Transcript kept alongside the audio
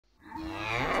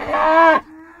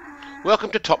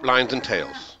Welcome to Top Lines and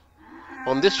Tales.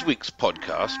 On this week's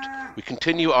podcast, we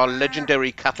continue our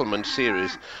legendary Cattlemen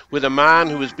series with a man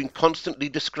who has been constantly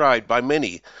described by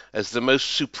many as the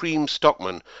most supreme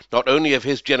stockman, not only of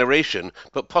his generation,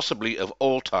 but possibly of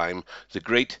all time, the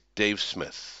great Dave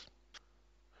Smith.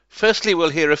 Firstly, we'll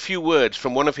hear a few words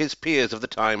from one of his peers of the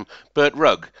time, Bert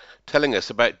Rugg, telling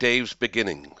us about Dave's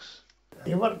beginnings.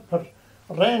 He worked for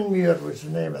Ranmuir was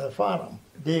the name of the farm.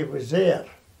 Dave was there.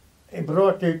 He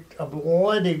brought out a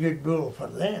bloody good bull for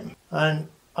them. And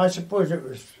I suppose it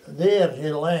was there he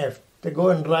left to go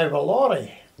and drive a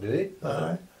lorry. Did he?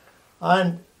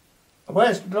 And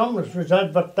Westdrums was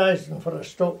advertising for a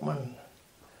stockman.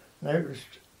 Now it was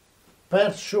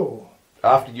first show.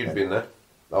 After you'd been there?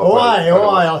 A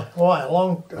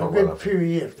good few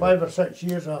years, 5 or 6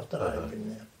 years after I'd been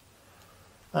there.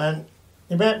 And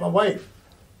he met my wife.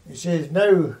 He says,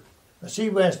 now, I see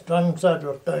Westdrums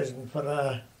advertising for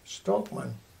a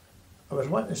stockman. I was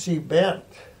wanting to see Bert,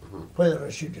 whether I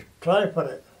should try for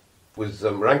it. Was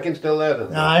Rankin still there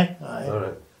then? Aye. All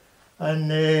right.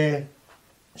 And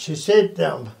she said to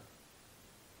him,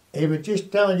 he was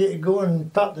just telling you to go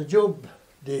and take the job,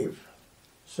 Dave.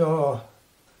 So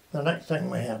the next thing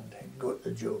we heard, he got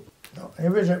the job. No, he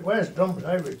was at Westdrums,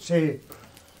 I would say,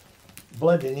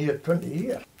 bloody near 20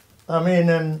 years. I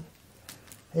mean,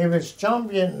 he was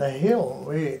champion in the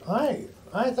hill.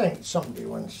 I think somebody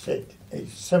once said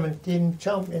he's 17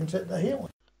 champions at the hill.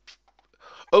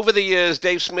 Over the years,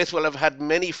 Dave Smith will have had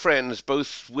many friends,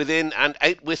 both within and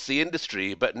out with the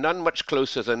industry, but none much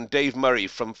closer than Dave Murray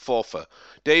from Forfar.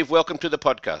 Dave, welcome to the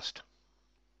podcast.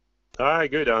 Hi,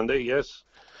 good, Andy, yes.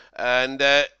 And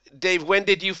Dave, when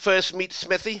did you first meet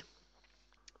Smithy?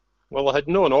 Well, I had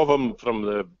known of him from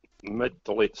the mid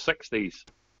to late 60s,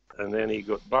 and then he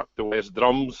got back to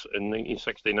Westdrums in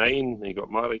 1969. He got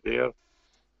married there.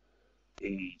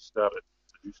 He started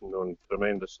producing on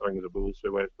tremendous strings of bulls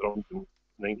for Westdrums in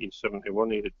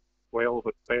 1971. He had 12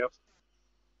 at Perth.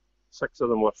 6 of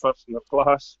them were first in their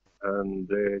class and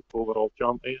overall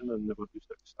champion, and they were just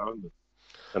outstanding.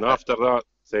 And after that,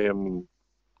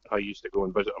 I used to go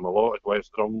and visit him a lot at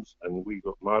Westdrums, and we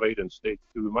got married and stayed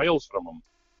 2 miles from him.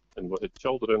 And we had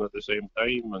children at the same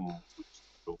time, and it was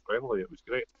so friendly. It was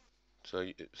great. So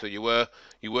you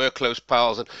were close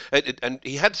pals, and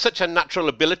he had such a natural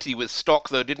ability with stock,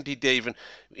 though, didn't he, Dave? And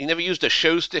he never used a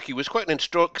show stick. He was quite an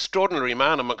extraordinary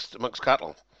man amongst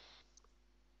cattle.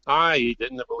 Aye, he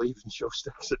didn't believe in show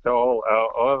sticks at all,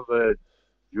 or the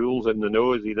jewels in the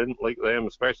nose. He didn't like them,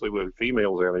 especially with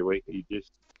females. Anyway, he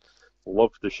just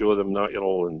loved to show them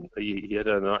natural, and he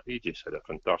just had a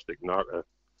fantastic knack of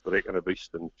breaking a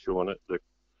beast and showing it.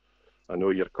 I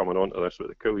know you're coming on to this, but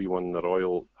the cow he won the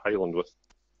Royal Highland with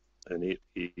in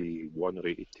 81 or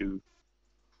 82,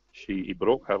 he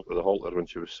broke her to the halter when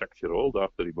she was 6-year-old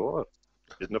after he bought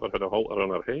her. He'd never had a halter on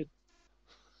her head,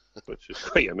 which is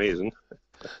quite amazing.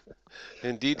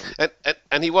 Indeed.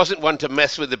 And he wasn't one to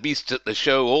mess with the beasts at the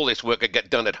show. All this work would get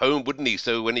done at home, wouldn't he?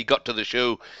 So when he got to the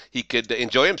show, he could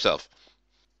enjoy himself.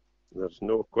 There's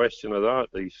no question of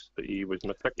that. He was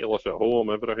meticulous at home.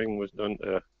 Everything was done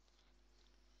to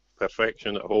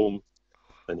perfection at home,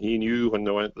 and he knew when they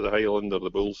went to the Highland or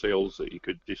the bull sales that he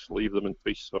could just leave them in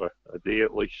peace for a day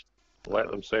at least,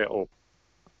 let them settle,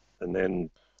 and then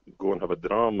go and have a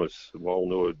dram. As we all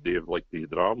know, Dave liked the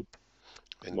dram.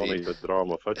 Money the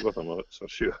dram I've had with him, that's for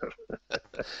sure.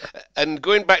 And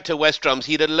going back to Westdrums,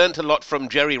 he'd had learnt a lot from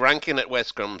Jerry Rankin at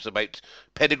Westdrums about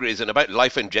pedigrees and about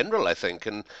life in general, I think.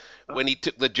 And when he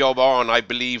took the job on, I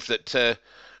believe that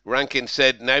Rankin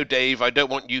said, "Now, Dave, I don't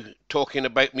want you talking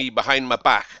about me behind my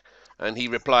back." And he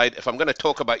replied, "If I'm going to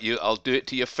talk about you, I'll do it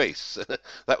to your face."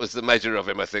 That was the measure of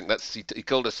him, I think. He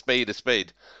called a spade a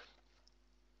spade.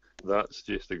 That's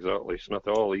just exactly Smith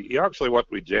all. He actually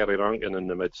worked with Jerry Rankin in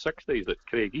the mid-60s at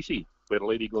Craigeasy, where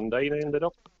Lady Glendina ended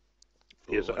up.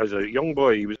 As a young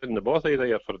boy, he was in the bothy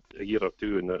there for a year or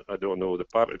two, and they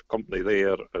parted company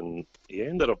there, and he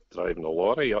ended up driving a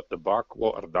lorry at the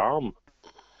Backwater Dam,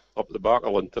 up the back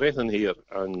of Luntrethen here,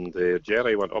 and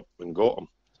Jerry went up and got him.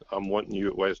 "I'm wanting you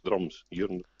at Westdrums.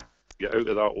 You get out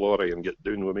of that lorry and get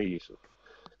down with me." So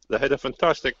they had a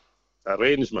fantastic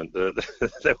arrangement.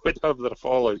 They would have their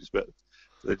fallouts, but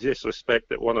they just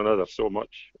respected one another so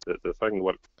much that the thing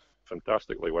worked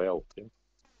fantastically well. Yeah.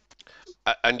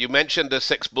 And you mentioned the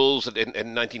 6 bulls in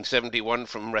 1971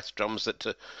 from Westdrums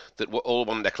that were all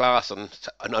won their class, and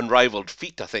an unrivalled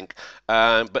feat, I think.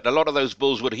 But a lot of those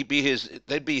bulls they'd be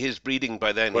his breeding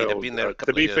by then. Well, he'd have been there a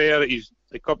couple to be of years. fair, he's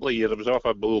a couple of years. It was off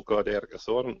a bull called Eric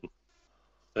Thornton.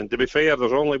 And to be fair,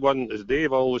 there's only one, as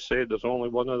Dave always said, there's only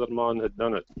one other man had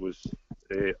done it. It was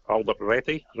Albert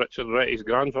Retty, Richard Retty's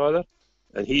grandfather.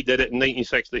 and he did it in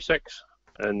 1966,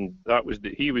 and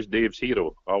he was Dave's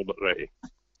hero, Albert Retty.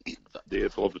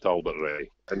 Dave loved Albert Retty.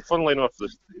 And funnily enough,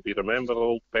 if you remember the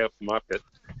old Perth market,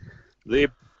 they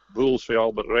bulls for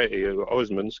Albert Retty,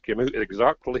 Osmonds, came out in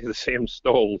exactly the same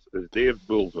stalls as Dave's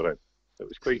bulls were in. It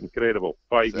was quite incredible.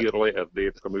 5 years later,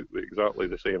 Dave came out with exactly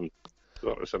the same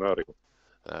sort of scenario.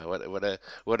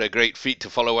 What a great feat to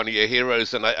follow one of your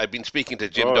heroes. And I've been speaking to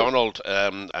Jim Donald,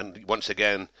 and once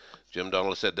again, Jim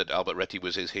Donald said that Albert Retty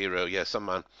was his hero. Yeah, some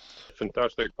man.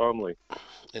 Fantastic family.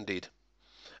 Indeed.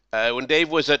 When Dave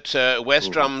was at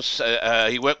Westdrums,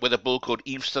 he worked with a bull called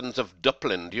Evesund of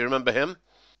Dupplin. Do you remember him?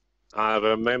 I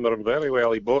remember him very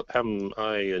well. He bought him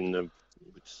in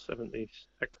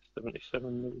 76,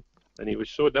 77 maybe. And he was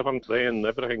so different then.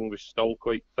 Everything was still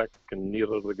quite thick and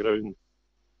nearer the ground.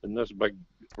 And this big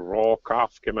raw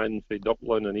calf came in from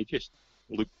Dublin, and he just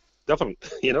looked different,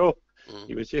 you know.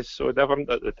 He was just so different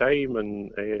at the time,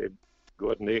 and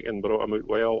Gordon Aiken brought him out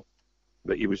well.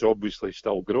 But he was obviously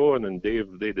still growing, and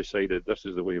they decided this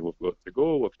is the way we've got to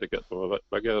go. We have to get them a bit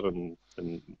bigger and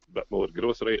a bit more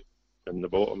growth rate. And they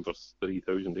bought him for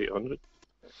 3,800.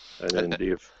 And then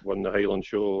Dave won the Highland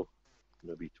Show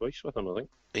maybe twice with him, I think.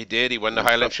 He did. He won the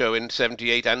Highland Show in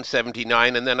 78 and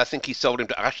 79, and then I think he sold him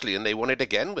to Ashley, and they won it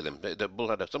again with him. The bull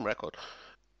had some record.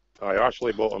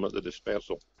 Ashley bought him at the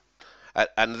dispersal.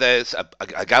 And there's,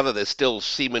 I gather there's still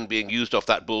semen being used off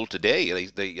that bull today.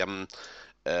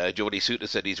 Geordie Souter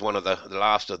said he's one of the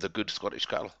last of the good Scottish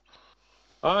cattle.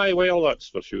 Aye, well, that's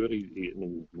for sure. I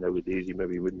mean, nowadays he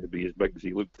maybe wouldn't be as big as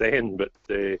he looked then, but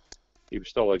he was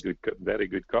still a very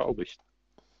good cattle beast.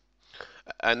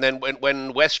 And then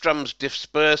when Westdrums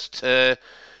dispersed,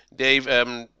 Dave,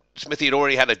 Smithy had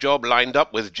already had a job lined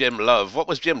up with Jim Love. What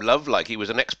was Jim Love like? He was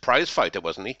an ex-prize fighter,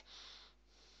 wasn't he?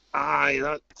 Aye,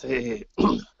 that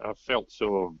I felt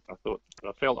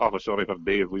awful sorry for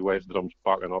Dave with Westdrums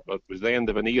packing up. It was the end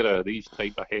of an era. These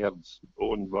type of herds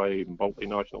owned by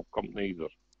multinational companies or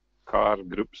car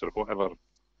groups or whatever.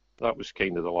 That was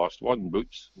kind of the last one.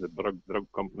 Boots, the drug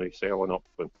company, selling up,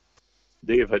 and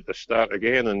Dave had to start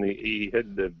again, and he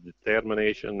had the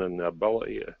determination and the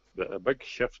ability. A big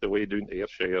shift away down to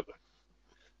Ayrshire,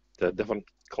 to different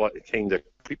kind of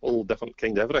people, different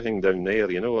kind of everything down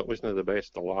there. You know, it wasn't the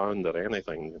best of land or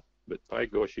anything, but by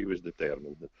gosh, he was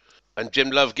determined. And Jim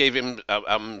Love gave him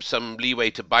some leeway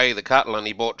to buy the cattle, and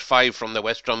he bought 5 from the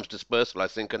Westdrums dispersal, I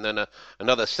think, and then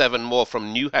another 7 more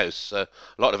from Newhouse. A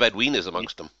lot of Edwinas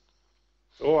amongst them.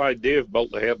 Oh, Dave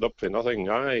built the herd up for nothing.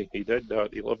 Aye, he did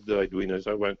that. He loved the Edwinas.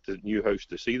 I went to Newhouse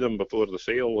to see them before the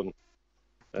sale,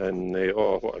 and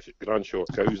what a grand show of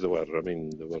cows they were. I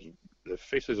mean, there were the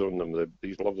faces on them,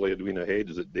 these lovely Edwina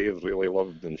heads that Dave really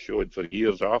loved and showed for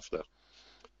years after.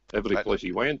 Every place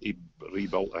he went, he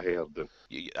rebuilt a herd.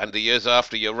 And the years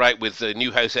after, you're right, with the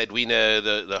Newhouse Edwina,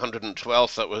 the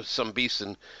 112th, that was some beast,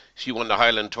 and she won the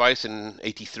Highland twice in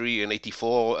 83 and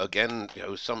 84. Again, you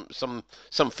know,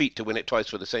 some feat to win it twice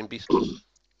for the same beast.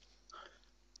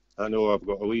 I know I've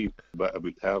got a wee bit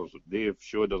about her. Dave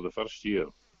showed her the first year.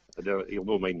 He'll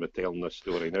no mind me telling this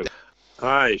story now.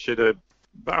 Aye, she had a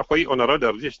bit of white on her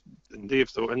udder, and Dave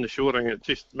thought in the show ring it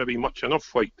just maybe much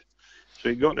enough white. So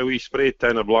he got a wee spray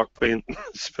tin of black paint,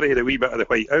 sprayed a wee bit of the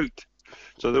white out,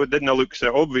 so that it didn't look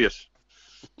so obvious.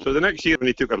 So the next year when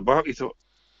he took her back, he thought,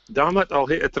 damn it, I'll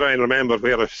hate to try and remember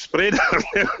where I sprayed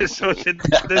her. So she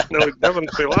didn't look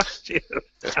different from last year.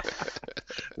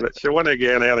 But she won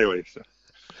again anyway. So.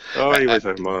 Oh, he was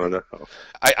a man.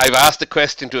 I've asked a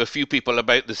question to a few people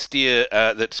about the steer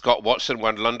that Scott Watson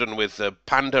won London with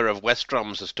Panda of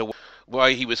Westdrums as to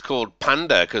why he was called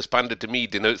Panda, because Panda to me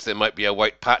denotes there might be a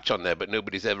white patch on there, but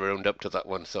nobody's ever owned up to that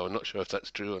one, so I'm not sure if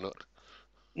that's true or not.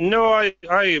 No,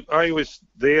 I was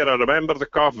there. I remember the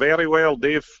calf very well.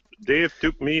 Dave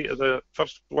took me to the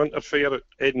first winter fair at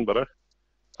Edinburgh.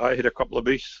 I had a couple of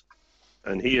beasts,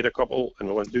 and he had a couple, and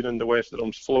we went down in the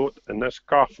Westdrums float, and this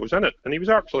calf was in it, and he was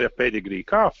actually a pedigree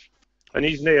calf, and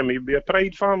his name, he'd be a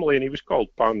pride family, and he was called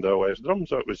Panda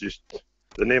Westdrums. That was just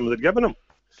the name they'd given him.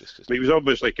 But he was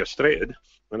obviously castrated,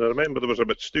 and I remember there was a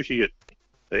bit stushy at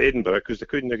Edinburgh because they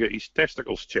couldn't get his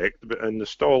testicles checked in the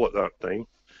stall at that time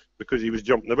because he was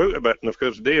jumping about a bit, and of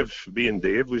course Dave, being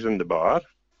Dave, was in the bar.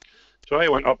 So I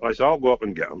went up, I said, I'll go up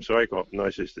and get him. So I got up and I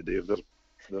says to Dave, they're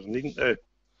needing to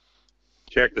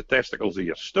check the testicles of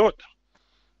your stot.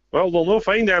 Well, they'll not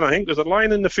find anything because they're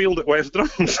lying in the field at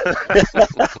Westdrums.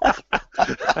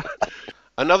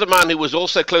 Another man who was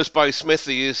also close by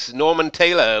Smithy is Norman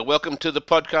Taylor. Welcome to the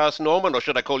podcast, Norman, or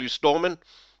should I call you Stormin?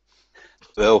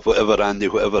 Well, whatever, Andy,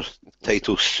 whatever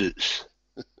title suits.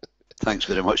 Thanks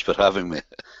very much for having me.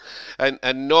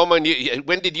 And Norman,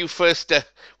 when did you first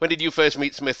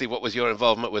meet Smithy? What was your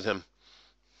involvement with him?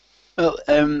 Well,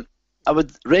 I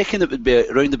would reckon it would be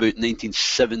around about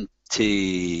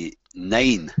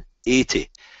 1979, 80.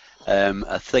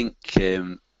 I think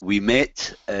we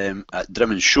met at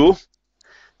Drimmon's show.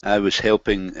 I was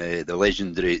helping the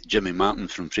legendary Jimmy Martin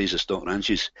from Fraser Stock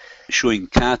Ranches showing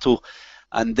cattle.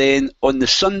 And then on the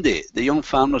Sunday, the Young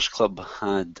Farmers Club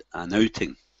had an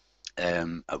outing.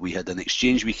 We had an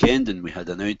exchange weekend and we had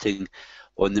an outing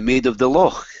on the Maid of the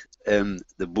Loch,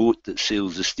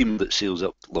 the steamer that sails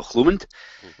up Loch Lomond.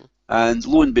 Mm-hmm. And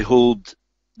lo and behold,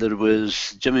 there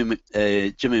was Jimmy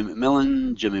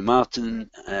McMillan, Jimmy Martin,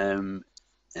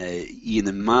 Ian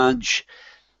and Madge,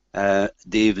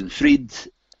 Dave and Fried,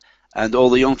 and all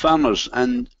the young farmers.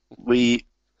 And we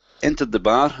entered the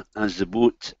bar as the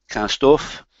boat cast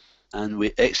off, and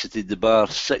we exited the bar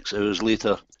 6 hours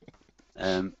later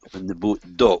when the boat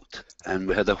docked, and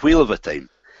we had a whale of a time.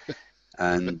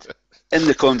 And in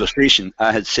the conversation,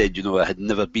 I had said, I had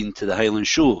never been to the Highland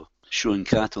show, showing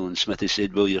cattle, and Smithy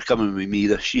said, well, you're coming with me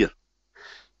this year.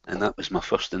 And that was my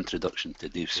first introduction to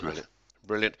Dave Smith.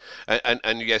 Brilliant.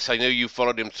 And yes, I know you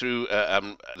followed him through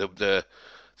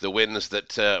the wins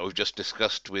that we've just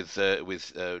discussed with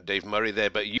Dave Murray there,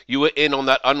 but you were in on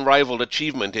that unrivalled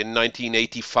achievement in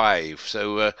 1985.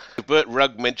 So Bert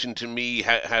Rugg mentioned to me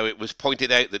how it was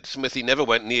pointed out that Smithy never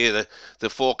went near the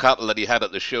 4 cattle that he had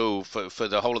at the show for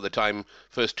the whole of the time.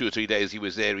 First 2 or 3 days he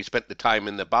was there, he spent the time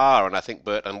in the bar, and I think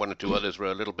Bert and 1 or 2 others were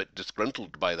a little bit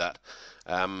disgruntled by that.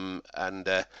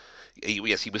 He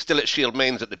was still at Shield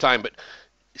Mains at the time, but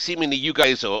seemingly you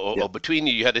guys, or between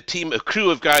you had a crew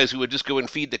of guys who would just go and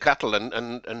feed the cattle,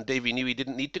 and Davey knew he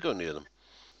didn't need to go near them.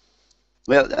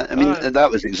 Well, I mean,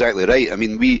 that was exactly right. I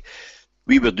mean, we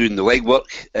were doing the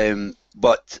legwork,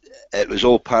 but it was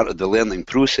all part of the learning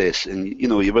process, and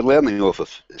you were learning off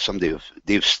of somebody of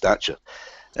Dave's stature.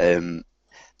 But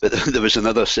there was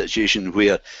another situation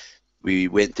where we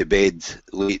went to bed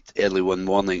late, early one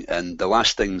morning, and the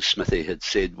last thing Smithy had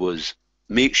said was,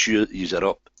 make sure you are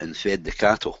up and fed the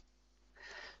cattle.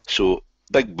 So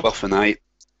Big Buff and I,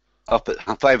 up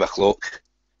at 5 o'clock,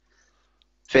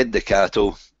 fed the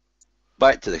cattle,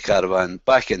 back to the caravan,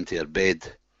 back into our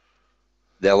bed.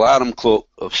 The alarm clock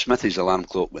of Smithy's alarm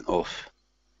clock went off.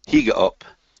 He got up,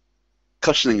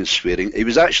 cursing and swearing. He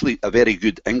was actually a very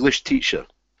good English teacher.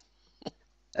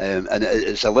 And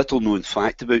it's a little known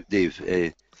fact about Dave.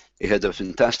 He had a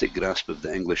fantastic grasp of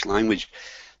the English language.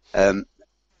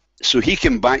 So he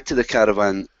came back to the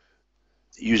caravan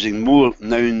using more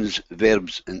nouns,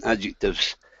 verbs and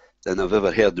adjectives than I've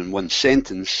ever heard in one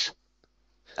sentence,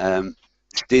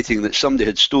 stating that somebody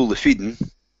had stole the feeding,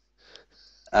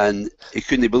 and he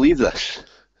couldn't believe this.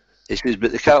 He says,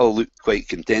 but the cattle looked quite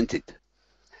contented.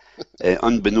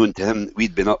 Unbeknown to him,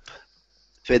 we'd been up,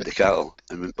 fed the cattle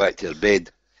and went back to our bed.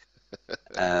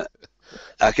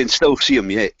 I can still see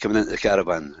him yet coming into the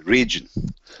caravan, raging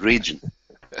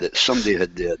that somebody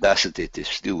had the audacity to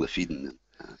steal the feeding.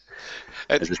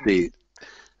 As I say,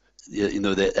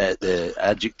 the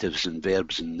adjectives and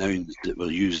verbs and nouns that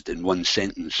were used in one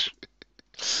sentence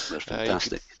were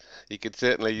fantastic. You could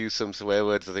certainly use some swear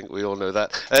words. I think we all know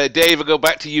that. Dave, I'll go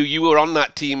back to you. You were on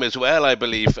that team as well, I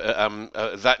believe,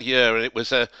 that year. And it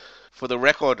was, for the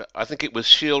record, I think it was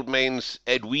Shield Main's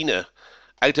Edwina,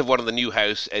 out of one of the new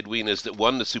house Edwinas, that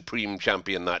won the Supreme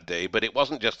Champion that day. But it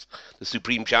wasn't just the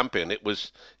Supreme Champion. It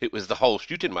was the whole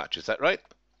shooting match. Is that right?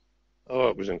 Oh,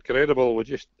 it was incredible. We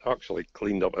just actually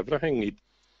cleaned up everything. He'd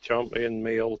champion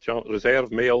male,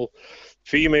 reserve male,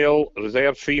 female,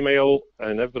 reserve female,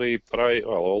 and every prize,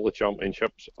 well, all the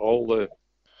championships, all the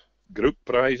group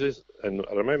prizes. And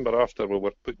I remember after we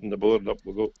were putting the board up,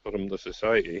 we got from the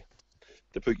society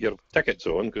to put your tickets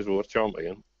on because we were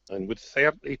champion. And with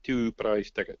 32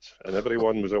 prize tickets, and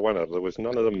everyone was a winner. There was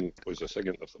none of them was a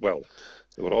second. Well,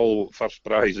 they were all first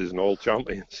prizes and all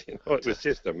champions. It was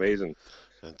just amazing.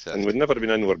 Fantastic. And we'd never been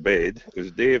in our bed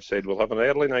because Dave said we'll have an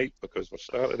early night because we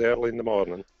started early in the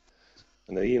morning.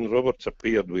 And then Ian Roberts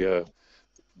appeared with a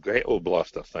ghetto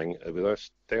blaster thing with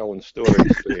us telling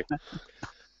stories.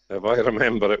 If I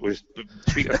remember, it was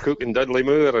Peter Cook and Dudley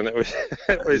Moore, and it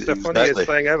was the funniest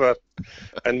thing ever.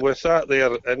 And we sat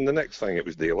there, and the next thing it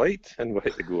was daylight, and we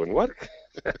had to go and work.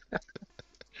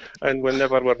 And we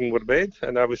never were in our bed.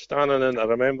 And I was standing in, I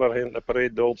remember him to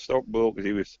parade the old stock bull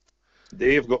because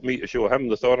Dave got me to show him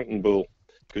the Thornton bull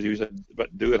because he was a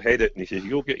bit dour-headed, and he says,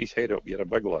 "You'll get his head up, you're a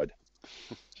big lad."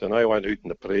 So then I went out in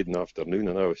the parade in the afternoon,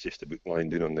 and I was just about lying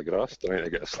down on the grass trying to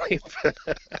get asleep.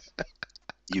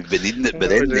 You've been eating it by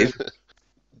then, Dave.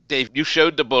 Dave, you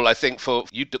showed the bull, I think,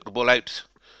 you took the bull out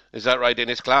Is that right, in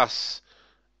his class?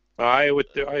 I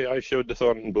showed the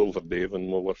Thornton Bull for Dave,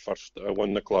 and we were first. I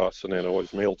won the class, and then I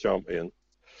was male champion.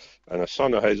 And a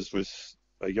son of his was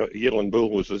a yearling bull,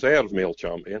 was reserve male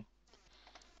champion.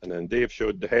 And then Dave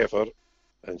showed the heifer,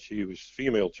 and she was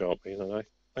female champion. And I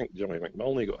think Jimmy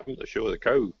McMilney got him to show the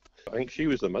cow. I think she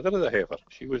was the mother of the heifer.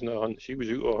 She was out of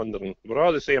 100. We're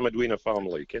all the same Edwina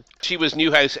family, kid. She was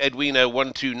Newhouse Edwina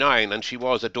 129, and she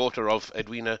was a daughter of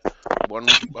Edwina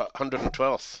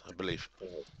 112th, I believe.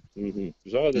 It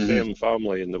was all the same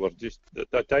family, and they were just, at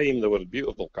that time, they were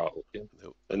beautiful cattle. Yeah?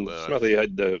 And Smithy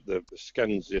had the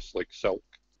skins just like silk.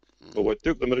 But we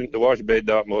took them around the wash bed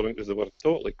that morning because they were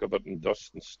totally covered in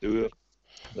dust and stour.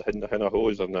 They hadn't a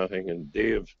hose or nothing. And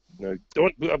Dave, now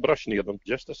don't put a brush near them,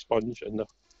 just a sponge and the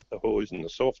hose and the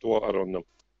soft water on them.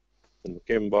 And we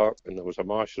came back, and there was a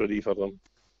mash ready for them,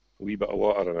 a wee bit of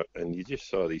water in it, and you just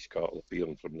saw these cattle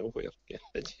appearing from nowhere.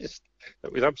 It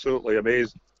was absolutely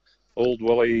amazing. Old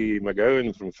Willie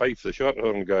McGowan from Fife, the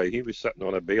shorthorn guy, he was sitting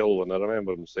on a bale, and I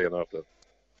remember him saying after,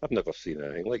 I've never seen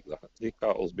anything like that. The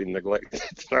cattle's been neglected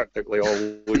practically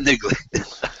all week.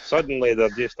 Suddenly they're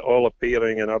just all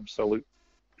appearing in absolute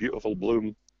beautiful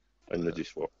bloom, and they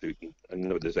just walked out,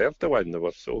 and they deserved to win. They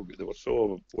were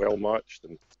so well matched,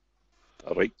 and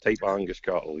a right type Angus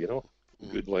cattle, you know,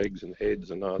 good legs and heads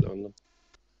and that on them.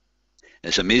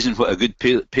 It's amazing what a good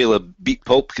pail of beet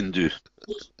pulp can do.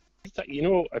 You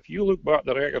know, if you look back at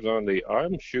the records, Andy,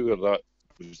 I'm sure that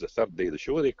was the third day the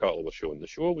show the cattle were showing. The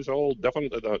show was all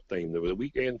different at that time. There was a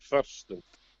weekend first, and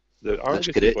the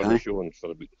Angus were showing for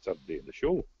about the third day of the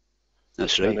show.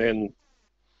 That's right. And then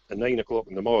at 9 o'clock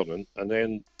in the morning, and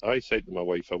then I said to my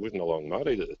wife, I wasn't long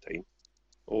married at the time,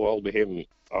 oh, I'll be home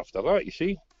after that, you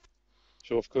see.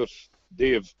 So, of course,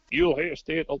 Dave, you'll have to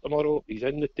stay till tomorrow. He's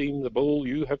in the team, the bull,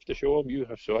 you have to show him.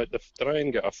 So I had to try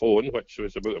and get a phone, which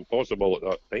was about impossible at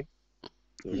that time.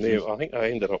 I think I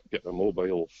ended up getting a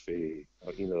mobile, the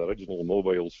original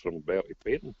mobiles from Bertie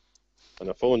Payton. And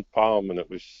I phoned Palm, and it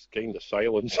was kind of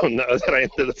silence on the other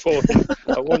end of the phone.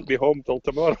 I won't be home till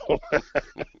tomorrow.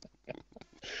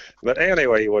 But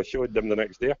anyway, we showed them the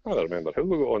next day. I can't remember who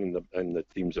we got on in the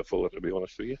teams of four, to be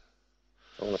honest with you.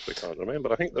 I honestly can't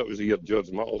remember. I think that was the year George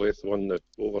Mattlewraith won the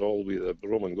overall with the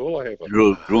Roman Gola heifer.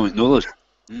 Roman Gola.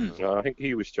 I think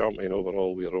he was champion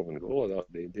overall with Roman Gola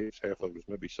that day. Dave's heifer was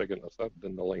maybe second or third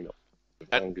in the lineup.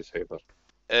 Angus heifer.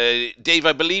 Dave,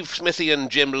 I believe Smithy and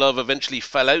Jim Love eventually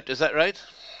fell out, is that right?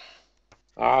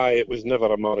 Aye, it was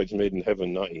never a marriage made in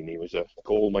heaven, that he was a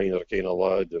coal miner kind of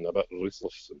lad and a bit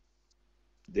ruthless. And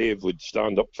Dave would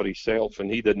stand up for himself,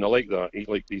 and he didn't like that. He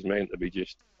liked these men to be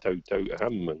just tout to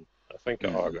him, and I think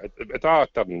it all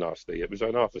turned nasty. It was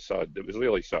an awful sad. It was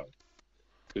really sad.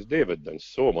 Because Dave had done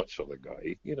so much for the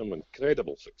guy. He had him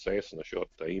incredible success in a short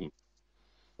time.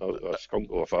 A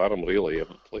skunk of a farm, really, a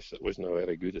place that wasn't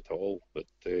very good at all. But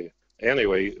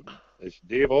anyway, as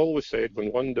Dave always said,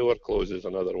 when one door closes,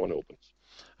 another one opens.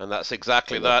 And that's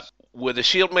exactly that. Were the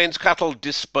Shieldmane's cattle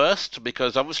dispersed?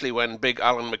 Because obviously when big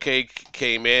Alan McCaig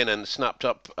came in and snapped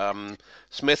up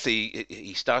Smithy,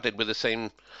 he started with the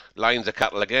same lines of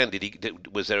cattle again.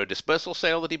 Was there a dispersal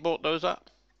sale that he bought those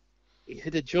at? He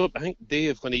had a job. I think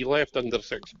Dave, when he left under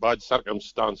such bad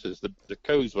circumstances, the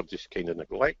cows were just kind of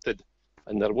neglected.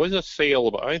 And there was a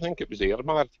sale, but I think it was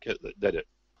Airmark that did it.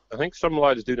 I think some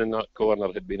lads down in that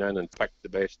corner had been in and picked the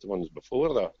best ones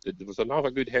before that. There was another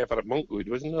good heifer at Monkwood,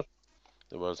 wasn't there?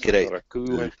 There was. Correct. A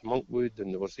cow went to Monkwood,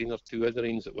 and there were two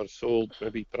otherings that were sold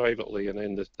maybe privately, and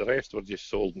then the rest were just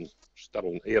sold in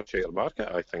Stirling Ayrshire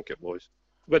Market, I think it was.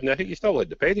 But I think he still had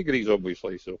the pedigrees,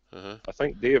 obviously, so I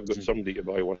think Dave got somebody to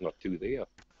buy one or two there.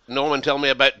 Norman, tell me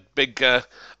about big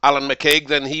Alan McCaig.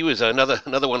 Then he was another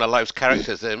one of life's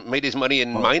characters. Made his money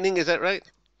in mining, is that right?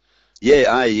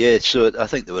 Yeah. So I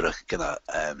think they were a kind of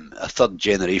a third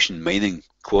generation mining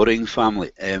quarrying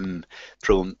family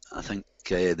from I think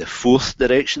the fourth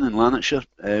direction in Lanarkshire,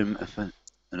 if I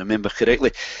remember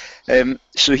correctly.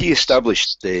 So he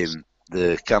established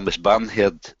the Canvas Barn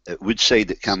herd at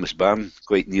Woodside at Canvas Barn,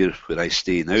 quite near where I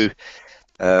stay now.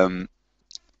 Kind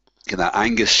of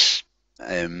Angus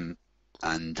and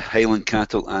Highland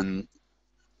cattle, and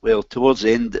well, towards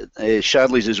the end,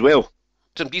 Charolais as well.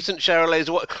 Some decent Charolais.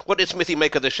 What did Smithy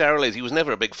make of the Charolais? He was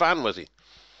never a big fan, was he?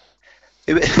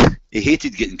 He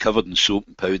hated getting covered in soap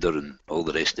and powder and all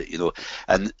the rest of it, you know.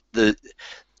 And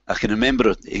I can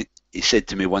remember he said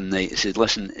to me one night, he said,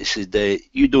 "Listen," he said,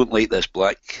 "you don't like this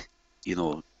black, you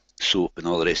know, soap and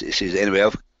all the rest." He says, "Anyway,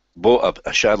 I've bought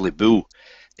a Charolais bull."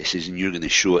 He says, "and you're going to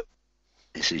show it."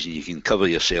 He says, "You can cover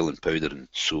yourself in powder and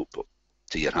soap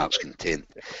to your heart's content."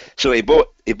 So he bought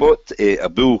a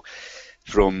bull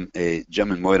from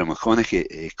Jim and Moira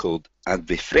McConaughey called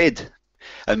Adve Fred,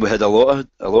 and we had a lot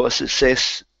of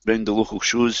success round the local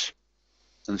shows.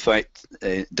 In fact,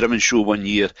 Drum and Show one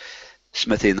year,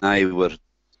 Smithy and I were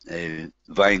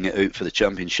vying it out for the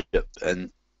championship,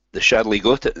 and the Charolais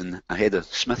got it, and ahead of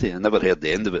Smithy. I never heard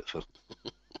the end of it for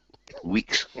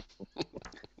weeks.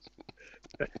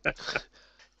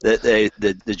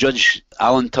 The judge,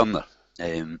 Alan Turner,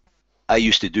 I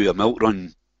used to do a milk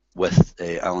run with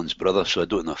Alan's brother, so I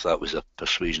don't know if that was a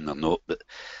persuasion or not, but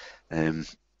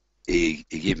he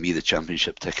gave me the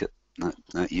championship ticket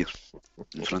that year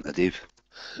in front of Dave.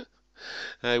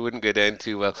 I wouldn't go down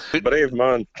too well. Brave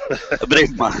man. A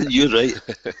brave man, you're right.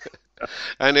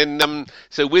 And then,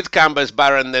 so with Camber's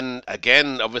Baron, then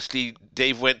again, obviously,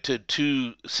 Dave went to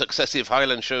 2 successive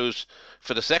Highland shows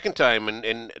for the second time,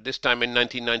 and this time in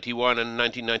 1991 and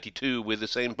 1992 with the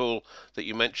same bull that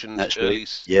you mentioned, That's early,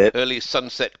 right. Yep. early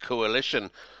Sunset Coalition.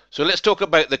 So let's talk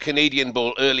about the Canadian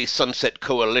bull, Early Sunset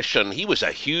Coalition. He was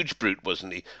a huge brute,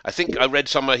 wasn't he? I think I read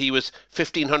somewhere he was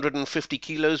 1,550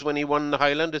 kilos when he won the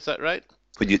Highland. Is that right?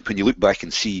 When you look back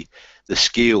and see the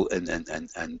scale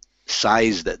and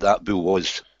size that bull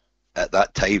was at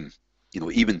that time,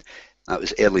 even that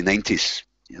was early 90s.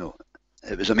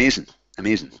 It was amazing,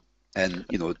 and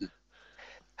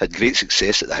had great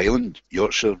success at the Highland,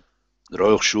 Yorkshire, the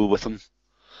Royal Show with him.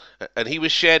 And he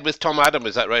was shared with Tom Adam.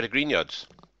 Is that right, at Greenyards?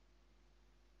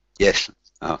 Yes.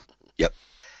 Yep.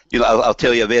 I'll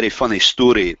tell you a very funny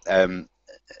story.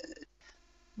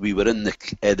 We were in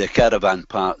the caravan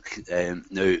park.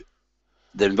 Now,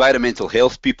 the environmental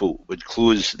health people would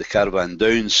close the caravan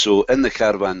down, so in the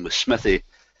caravan was Smithy,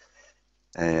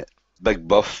 Big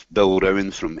Buff, Bill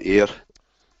Rowan from Ayr,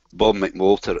 Bob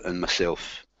McMalter and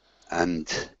myself. And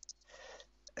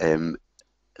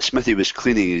Smithy was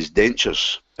cleaning his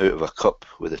dentures out of a cup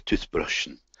with a toothbrush,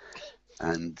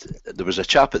 and there was a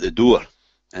chap at the door,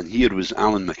 and here was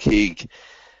Alan McCaig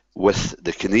with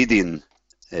the Canadian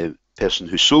person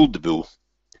who sold the bull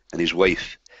and his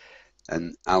wife,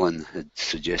 and Alan had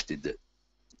suggested that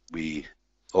we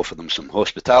offer them some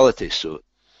hospitality, so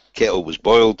kettle was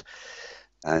boiled,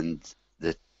 and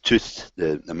the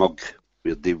mug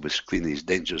where Dave was cleaning his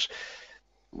dentures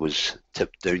was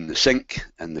tipped down the sink,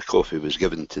 and the coffee was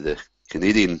given to the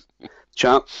Canadian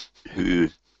chap, who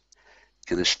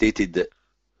kind of stated that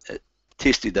it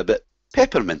tasted a bit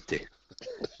pepperminty.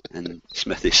 And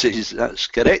Smithy says, that's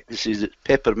correct. He says it's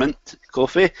peppermint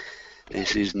coffee. He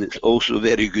says, and it's also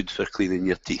very good for cleaning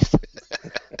your teeth.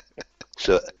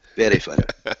 So, very funny.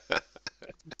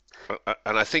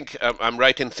 And I think I'm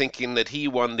right in thinking that he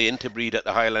won the interbreed at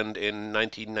the Highland in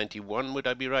 1991. Would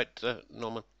I be right,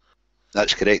 Norman?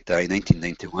 That's correct.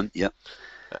 1991. Yeah.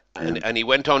 And he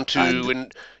went on to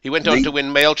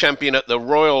win male champion at the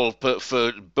Royal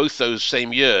for both those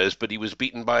same years, but he was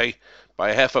beaten by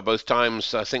a heifer both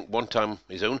times. I think one time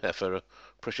his own heifer, a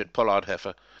Pritchard Pollard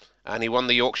heifer, and he won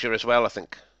the Yorkshire as well, I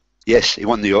think. Yes, he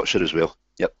won the Yorkshire as well.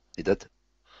 Yep, he did.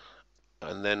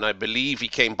 And then I believe he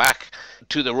came back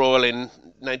to the Royal in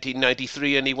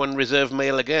 1993 and he won reserve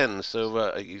male again.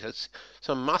 So he has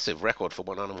some massive record for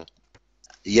one animal.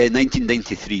 Yeah,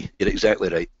 1993. You're exactly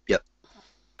right. Yep.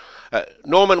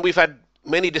 Norman, we've had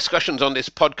many discussions on this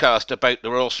podcast about the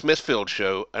Royal Smithfield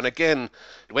show, and again,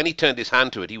 when he turned his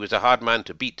hand to it, he was a hard man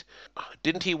to beat.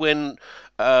 Didn't he win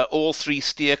all 3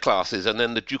 steer classes and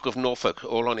then the Duke of Norfolk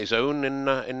all on his own in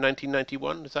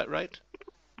 1991? Is that right?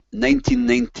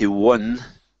 1991,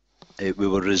 we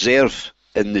were reserve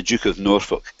in the Duke of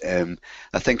Norfolk.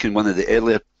 I think in one of the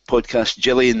earlier podcasts,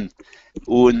 Gillian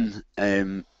Owen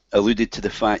alluded to the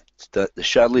fact that the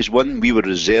Charolais won. We were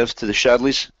reserved to the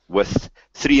Charolais with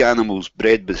 3 animals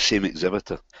bred by the same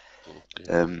exhibitor.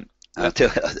 Okay. I'll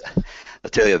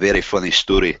tell you a very funny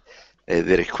story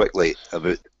very quickly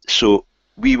about. So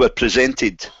we were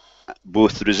presented,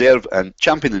 both reserve and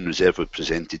champion and reserve were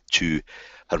presented to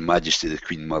Her Majesty the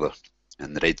Queen Mother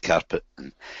and the red carpet,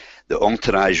 and the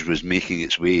entourage was making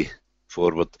its way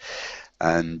forward,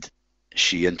 and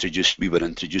we were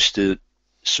introduced to.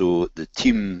 So the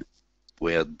team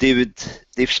were Dave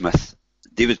Smith,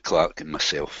 David Clark and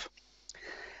myself,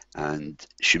 and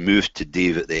she moved to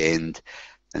Dave at the end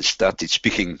and started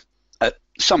speaking at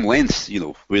some length,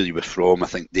 where you were from. I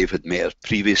think Dave had met her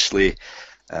previously,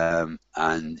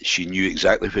 and she knew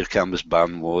exactly where Canvas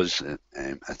Barn was.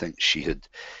 I think she had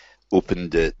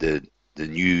opened the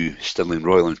new Stirling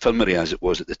Royal Infirmary as it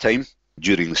was at the time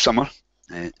during the summer,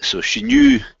 so she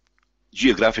knew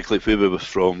geographically where we were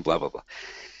from, blah blah blah.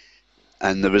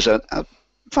 And there was a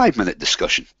 5-minute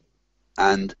discussion,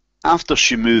 and after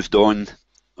she moved on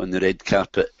the red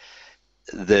carpet,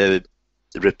 the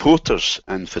reporters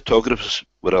and photographers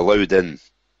were allowed in.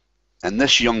 And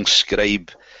this young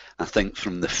scribe, I think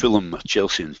from the Fulham,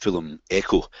 Chelsea and Fulham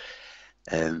Echo,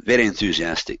 very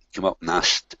enthusiastic, came up and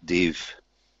asked Dave,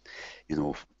 you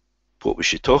know, what was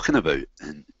she talking about?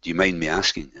 And do you mind me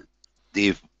asking?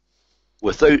 Dave,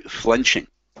 without flinching,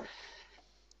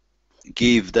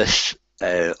 gave this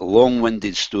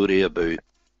long-winded story about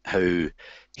how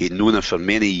he'd known her for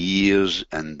many years,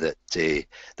 and that the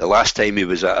last time he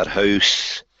was at her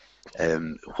house,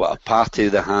 what a party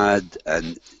they had,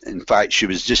 and in fact she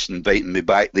was just inviting me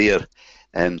back there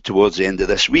towards the end of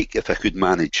this week if I could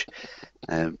manage.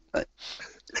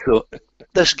 So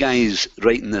this guy's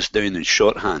writing this down in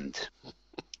shorthand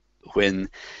when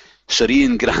Sir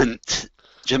Ian Grant,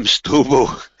 Jim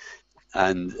Stobo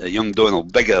and young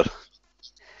Donald Bigger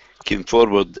came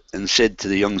forward and said to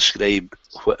the young scribe,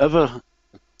 whatever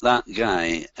that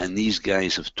guy and these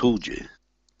guys have told you,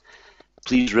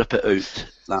 please rip it out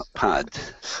that pad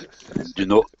and do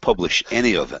not publish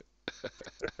any of it,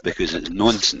 because it's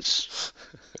nonsense.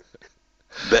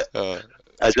 But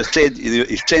as I said, you know,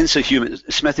 his sense of humour,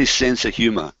 Smithy's sense of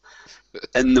humour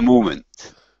in the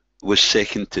moment was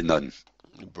second to none.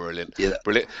 Brilliant, Yeah.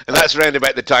 brilliant. And that's around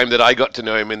about the time that I got to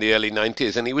know him in the early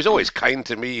 90s, and he was always kind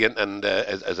to me and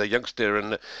as a youngster,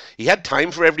 and he had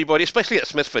time for everybody, especially at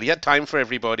Smithford. He had time for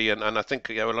everybody, and I think,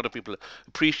 you know, a lot of people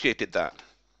appreciated that.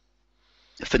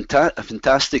 A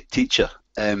fantastic teacher.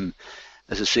 As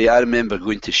I say, I remember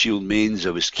going to Shield Mains. I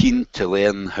was keen to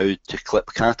learn how to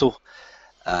clip cattle,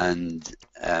 and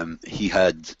he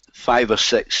had 5 or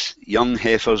 6 young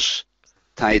heifers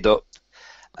tied up,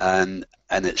 and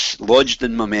it's lodged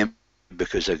in my memory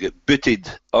because I got booted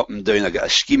up and down. I got a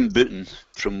scheme booting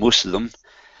from most of them,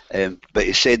 but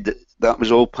he said that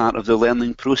was all part of the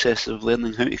learning process of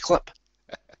learning how to clip.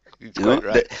 He's quite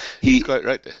right. He's quite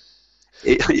right.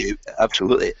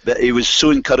 Absolutely, but he was so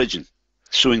encouraging,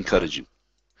 so encouraging.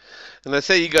 And I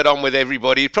say he got on with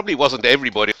everybody. It probably wasn't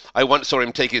everybody. I once saw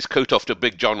him take his coat off to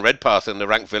Big John Redpath in the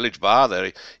Rank Village bar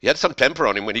there. He had some temper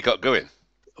on him when he got going.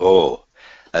 Oh,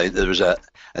 there was an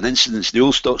incident in the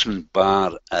Old Stocksman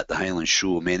bar at the Highland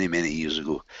show many, many years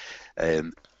ago.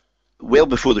 Well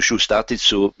before the show started,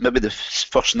 so maybe the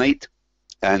first night,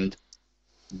 and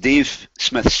Dave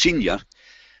Smith Sr.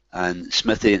 and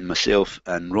Smithy and myself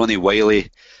and Ronnie Wiley,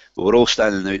 we were all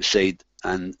standing outside,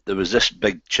 and there was this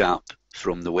big chap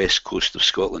from the west coast of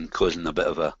Scotland causing a bit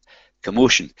of a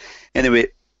commotion. Anyway,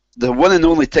 the one and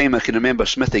only time I can remember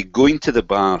Smithy going to the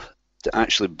bar to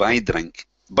actually buy drink.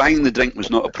 Buying the drink was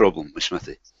not a problem with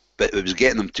Smithy, but it was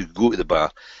getting him to go to the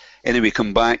bar. Anyway,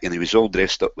 come back, and he was all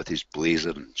dressed up with his blazer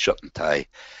and shirt and tie,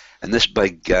 and this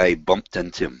big guy bumped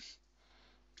into him.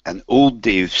 And old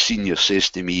Dave Sr. says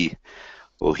to me,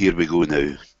 "Oh, here we go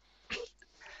now."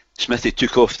 Smithy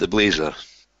took off the blazer,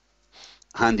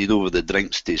 handed over the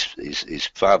drinks to his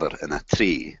father in a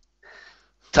tray,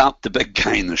 tapped the big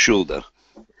guy on the shoulder,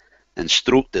 and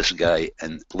stroked this guy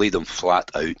and laid him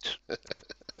flat out.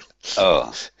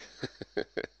 Oh,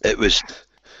 it was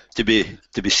to be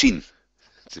seen.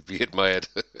 To be admired.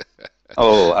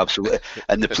 Oh, absolutely.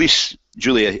 And the police,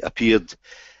 Julia, appeared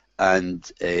and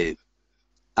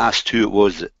asked who it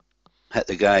was that hit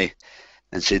the guy,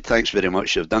 and said, "Thanks very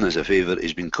much, you've done us a favour.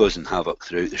 He's been causing havoc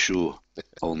throughout the show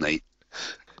all night."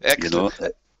 Excellent. You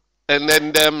know? And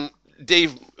then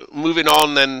Dave, moving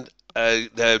on, then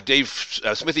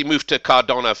Smithy moved to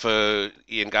Cardona for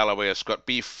Ian Galloway or Scott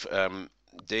Beef,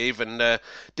 Dave, and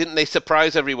didn't they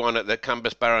surprise everyone at the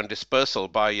Cambus Baron dispersal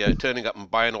by turning up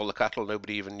and buying all the cattle?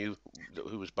 Nobody even knew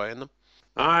who was buying them.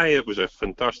 Aye, it was a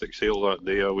fantastic sale that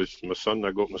day.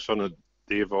 I got my son,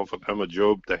 Dave offered him a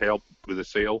job to help with the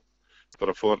sale for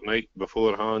a fortnight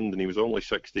beforehand, and he was only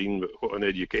 16, but what an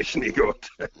education he got.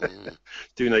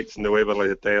 2 nights in the Waverley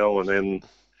Hotel, and then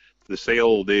the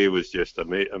sale day was just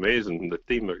amazing. The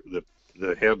team,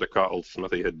 the herd of cattle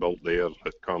Smithy had built there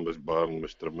at Cambus Barn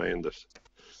was tremendous.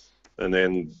 And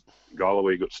then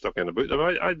Galloway got stuck in about them.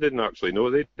 I didn't actually know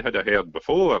they had a herd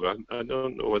before. I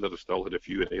don't know whether they still had a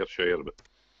few in Ayrshire, but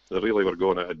they really were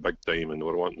going at it big time, and they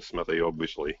were wanting Smithy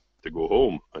obviously to go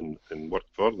home and work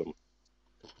for them.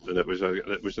 And it was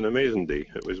an amazing day.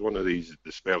 It was one of these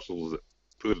dispersals that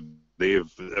poor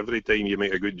Dave, every time you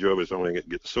make a good job of something, it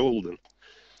gets sold, and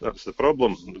that's the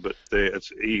problem. But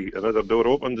another door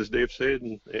opened, as Dave said,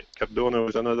 and Cardona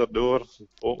was another door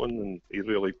opened, and he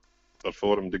really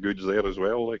performed the goods there as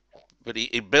well. But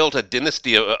he built a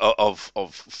dynasty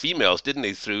of females, didn't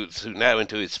he? Through now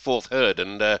into his 4th herd,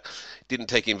 and didn't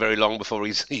take him very long before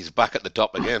he's back at the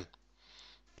top again.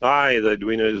 Aye, the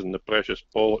Edwinas and the Precious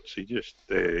Pollets. He was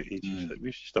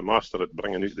just a master at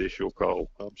bringing out the show, Carl.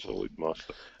 Absolute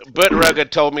master. Bert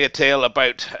Rugged told me a tale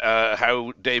about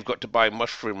how Dave got to buy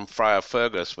Mushroom Friar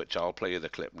Fergus, which I'll play you the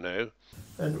clip now.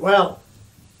 And well,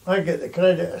 I get the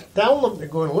credit of telling them to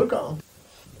go and look at him.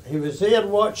 He was there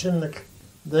watching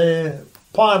the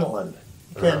paneling,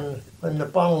 when they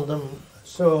panelled him.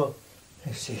 So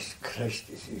he says, Christ,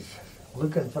 he says,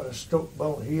 looking for a stock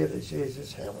bill here, he says,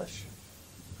 it's hellish.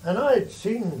 And I had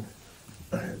seen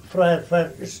Friar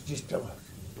Fergus just about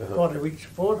 40 weeks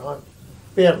beforehand,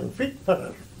 bearing feet for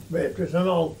her, but it was an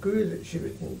old coup that she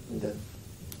was done.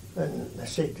 And I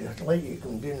said, I'd like you to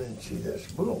come down and see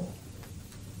this bull.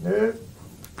 No,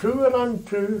 true or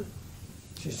untrue?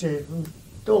 She said,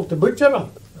 told to butcher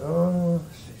him. Oh,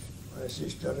 my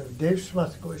sister, if Dave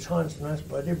Smith got his hands in this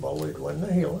bloody bull, he'd win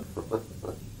the healing.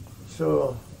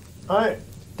 So I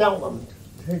tell them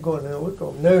to go and look at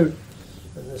him. Now,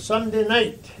 on the Sunday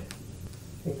night,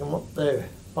 he come up the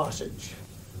passage.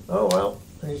 Oh well,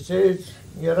 he says,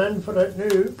 you're in for it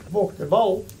now, walk the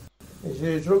bull. He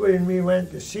says, Ruby and me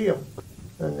went to see him,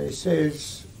 and he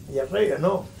says, you're right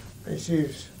enough. He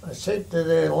says, I said to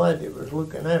the lad that was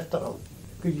looking after him,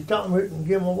 could you take him out and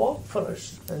give him a walk for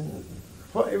us? And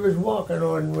what he was walking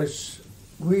on was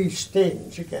wee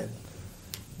stains again.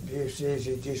 He says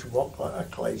he just walked like a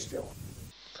Clydesdale.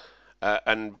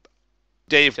 And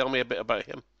Dave, tell me a bit about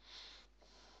him.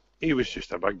 He was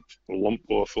just a big lump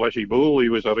of fleshy bull. He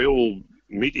was a real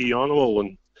meaty animal,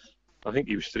 and I think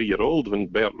he was 3-year-old when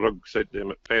Bert Rugg said to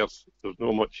him at Perth, there's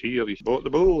no much here. He bought the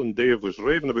bull, and Dave was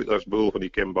raving about this bull when he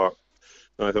came back.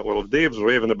 And I thought, well, if Dave's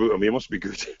raving about him, he must be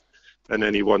good. And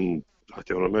then he won, I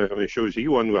don't remember how many shows he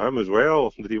won with him as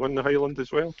well. Did he win the Highland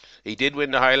as well? He did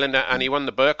win the Highland, and he won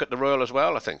the Burke at the Royal as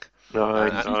well, I think. He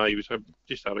was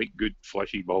just a right good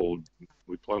fleshy bull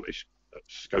with plenty of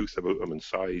scouth about him and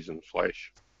size and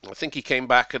flesh. I think he came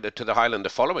back to the Highland the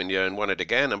following year and won it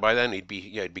again, and by then he'd be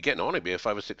getting on. He'd be a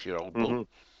 5 or 6 year old bull.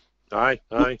 Mm-hmm. Aye.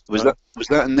 Was that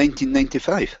in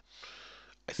 1995?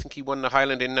 I think he won the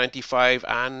Highland in 95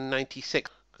 and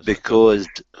 96. Because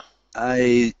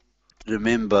I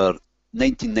remember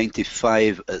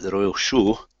 1995 at the Royal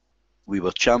Show, we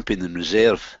were champion in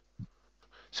reserve.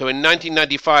 So in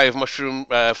 1995, Mushroom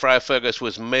Friar Fergus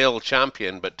was male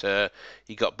champion, but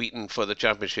he got beaten for the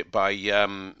championship by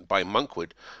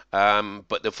Monkwood.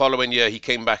 But the following year, he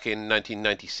came back in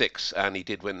 1996, and he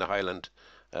did win the Highland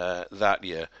that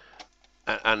year.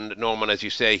 And Norman, as you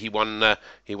say, he won.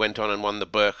 He went on and won the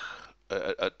Burke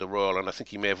at the Royal, and I think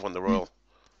he may have won the Royal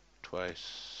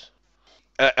twice.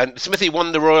 And Smithy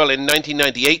won the Royal in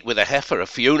 1998 with a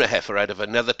Fiona heifer out of a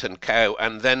Netherton cow,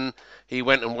 and then he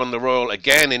went and won the Royal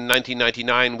again in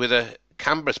 1999 with a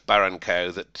Cambus Baron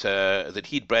cow that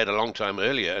he'd bred a long time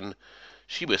earlier, and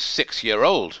she was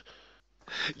 6-year-old.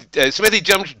 Smithy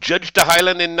judged the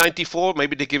Highland in 94,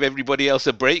 maybe to give everybody else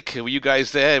a break. Were you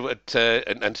guys there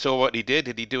and saw what he did?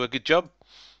 Did he do a good job?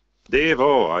 Dave,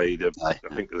 I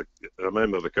think I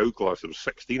remember the cow class, there was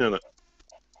 16 in it.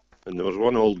 And there was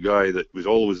one old guy that was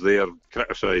always there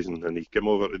criticising, and he came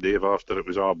over to Dave after it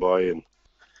was our boy, and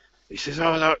he says,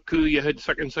 that coup you had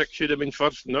 2nd and 6th should have been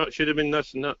first, and that should have been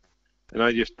this and that. And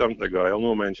I just dumped the guy, I'll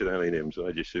not mention any names, and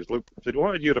I just says, look, I said,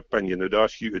 what is your opinion? I'd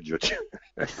ask you to judge.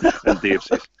 And Dave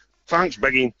says, thanks,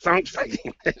 Biggie,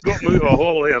 got me out of a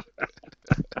hole there.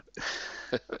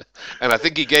 And I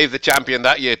think he gave the champion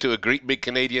that year to a great big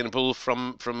Canadian bull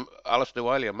from Alistair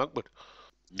Wiley of Monkwood.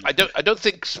 I don't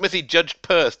think Smithy judged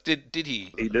Perth, did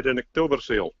he? He did an October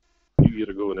sale 2 years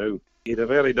ago now. He had a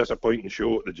very disappointing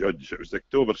show at the judge. It was the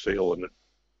October sale, and it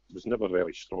was never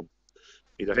very strong.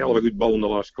 He had a hell of a good bull in the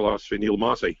last class for Neil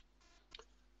Massey.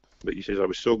 But he says, I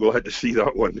was so glad to see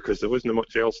that one because there wasn't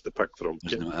much else to pick from.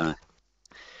 But I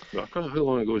can't know how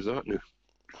long ago is that now.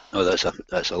 Oh,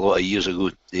 that's a lot of years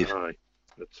ago, Dave. Aye,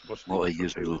 a lot of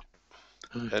years ago.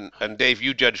 And Dave,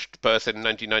 you judged Perth in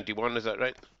 1991, is that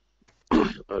right?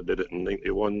 I did it in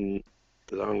 91,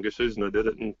 the Anguses, and I did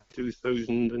it in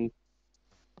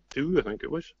 2002, I think it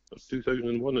was. Or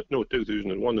 2001, no,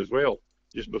 2001 as well,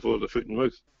 just before the Foot and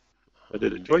Mouth. I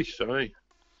did it twice, aye.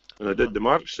 And I did the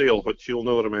March sale, which you'll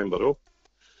never remember,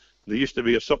 There used to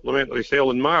be a supplementary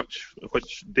sale in March,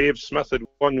 which Dave Smith had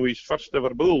won with his first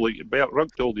ever bull. Like Bert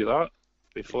Rugg told you that,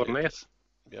 before Neth.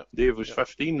 Yep. Dave was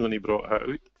 15 when he brought that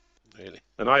out. Really?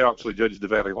 And I actually judged the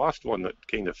very last one that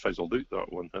kind of fizzled out,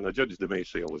 that one. And I judged the May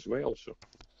sale as well, so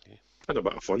had a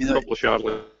bit of fun. A couple of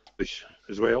Charolais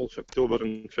as well, so October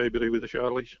and February with the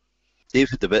Charolais. Dave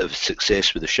had a bit of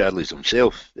success with the Charolais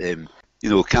himself.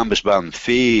 Cambus Baron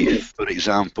Fay, for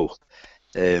example.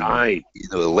 Aye.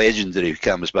 The legendary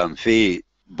Cambus Baron Fay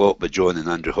bought by John and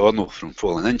Andrew Hornell from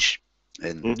Fallen Inch,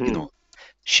 and you know,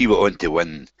 she went on to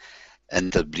win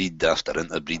interbreed after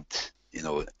interbreed, you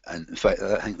know, and in fact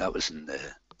I think that was in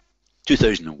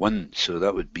 2001, so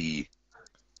that would be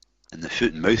in the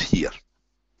foot and mouth year.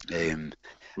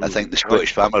 I think the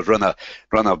Scottish Farmers run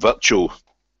a virtual,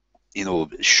 you know,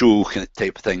 show kind of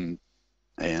type of thing.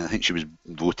 I think she was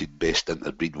voted best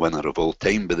interbreed winner of all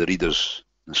time by the readers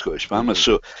in the Scottish Farmers.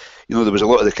 So, you know, there was a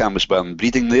lot of the Canvas Barn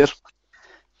breeding there.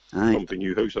 Aye. Company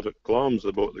New House at Clams,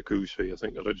 they bought the coos for, I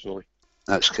think, originally.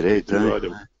 That's correct, right?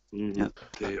 Yep.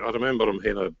 I remember him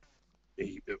having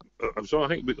I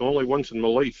think only once in my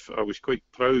life I was quite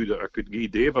proud that I could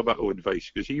give Dave a bit of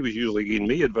advice, because he was usually giving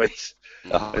me advice.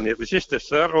 And it was just a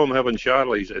start on having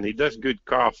Charolais, and he does good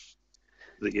calf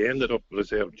that he ended up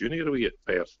reserve junior with at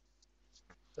Perth.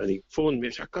 And he phoned me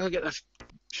and said, I can't get this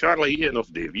Charolais eating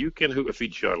enough, Dave. You can how to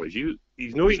feed Charolais.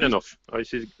 He's not eating enough. I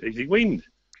said, is he weaned?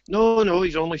 No,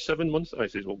 he's only 7 months. I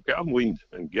said, well, get him weaned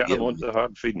and get him onto the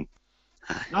hard feeding.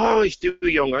 No, he's too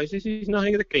young. I said, he's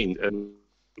nothing of the kind. And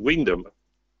weaned him,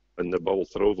 and the bull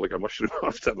throve like a mushroom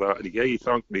after that. And he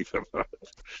thanked me for that.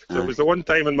 So it was the one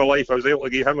time in my life I was able to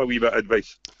give him a wee bit of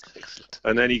advice.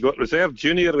 And then he got reserve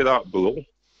junior with that bull.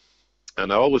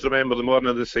 And I always remember the morning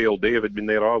of the sale, Dave had been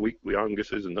there all week with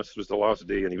Angus's, and this was the last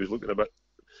day, and he was looking a bit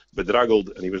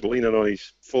bedraggled, and he was leaning on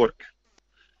his fork,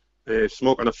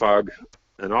 smoking a fag.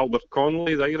 And Albert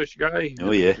Conley, the Irish guy, he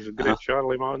was a great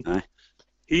Charolais man,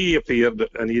 he appeared,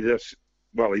 and he was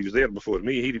there before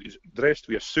me. He was dressed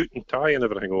with a suit and tie and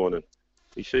everything on, and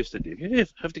he says to Dave, you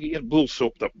have to get your bull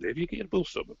soaped up, Dave. You get your bull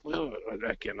soaped up. Well, I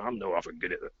reckon I'm not often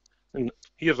good at it. And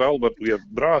here's Albert with a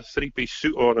bra 3-piece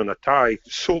suit on and a tie,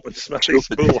 soaping Smithy's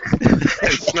bull.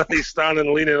 And Smithy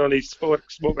standing leaning on his fork,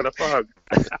 smoking a fag.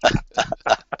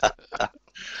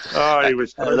 He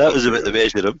was. That was about the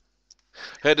measure of him.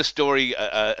 Heard a story,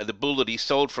 the bull that he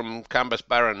sold from Cambus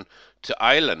Baron to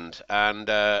Ireland, and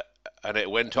it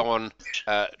went on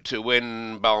to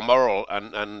win Balmoral,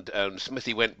 and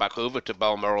Smithy went back over to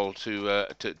Balmoral to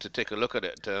take a look at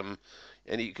it.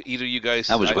 Either you guys?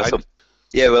 I was with him.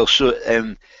 Yeah, well, so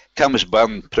Cambus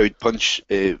Baron Proud Punch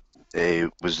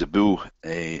was the bull,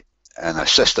 and a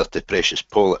sister to Precious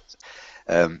Pollet.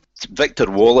 Victor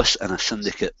Wallace and a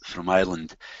syndicate from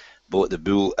Ireland bought the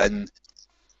bull, and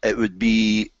it would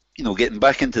be, you know, getting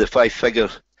back into the 5-figure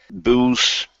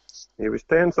bulls. He was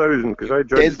 10,000 because I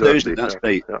judged 10,000, that's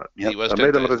right. Yep. I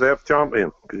made him a reserve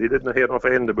champion because he didn't hear enough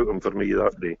end about him for me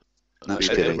that day. That's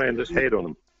he had a tremendous head on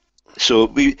him. So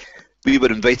we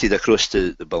were invited across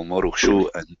to the Balmoral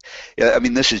show, and I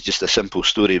mean, this is just a simple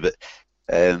story, but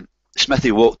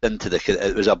Smithy walked into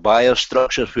it was a buyer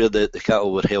structure where the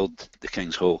cattle were held, the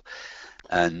King's Hall,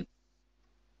 and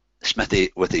Smithy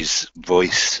with his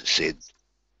voice said,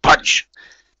 "Punch!"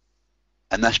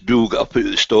 And this bull got up out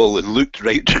of the stall and looked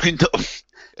right round at him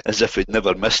as if he'd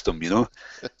never missed him, you know.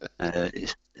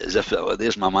 As if,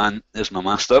 there's my man, there's my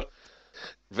master.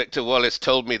 Victor Wallace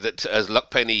told me that as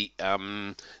Luckpenny,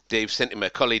 Dave sent him a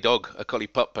collie dog, a collie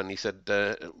pup, and he said,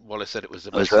 Wallace said it was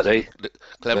the best,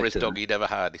 cleverest dog he'd ever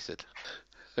had, he said.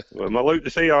 Well, I'm allowed to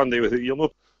say, Andy, with it, you know,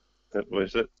 it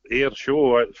was at Ayr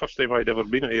Show. First time I'd ever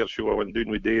been at Ayr Show, I went down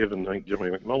with Dave and I think Jimmy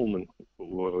McMillan and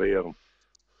were there.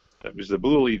 It was the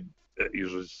bull, he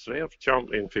was reserve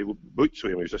champion for Boots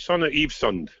with him. He was the son of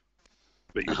Evesund,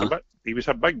 but he was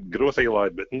a big growthy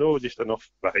lad, but no, just enough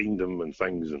behind him and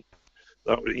things. And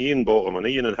that Ian bought him, and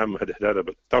Ian and him had a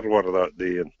bit turwar that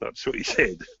day, and that's what he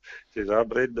said. He says, I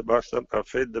bred the bastard, I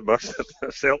fed the bastard,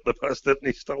 I sold the bastard, and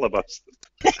he's still a bastard.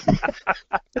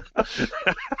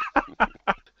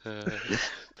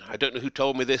 I don't know who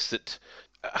told me this, that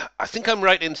I think I'm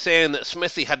right in saying that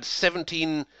Smithy had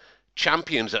 17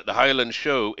 champions at the Highland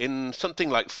show in something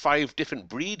like 5 different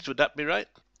breeds. Would that be right?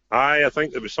 Aye, I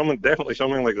think there was definitely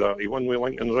something like that. He won with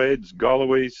Lincoln Reds,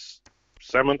 Galloways,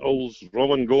 Simmentals,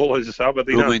 Roman Golas,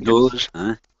 Aberdeen Angus.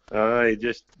 Aye,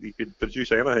 he could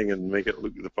produce anything and make it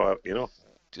look the part, you know.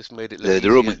 Just made it look the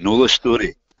Roman Golas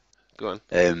story. Go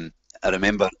on. I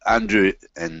remember Andrew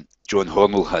and John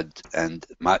Hornell and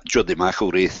Jody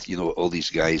McElwraith, you know, all these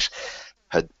guys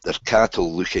had their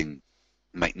cattle looking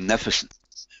magnificent.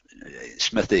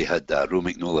 Smithy had a Roe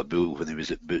McNola bull when he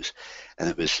was at Boots, and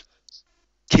it was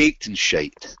caked in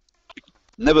shite.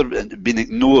 Never been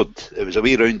ignored. It was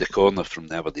away round the corner from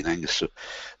the Aberdeen Angus, so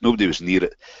nobody was near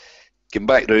it. Came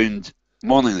back round,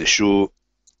 morning of the show,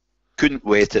 couldn't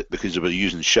wet it because they were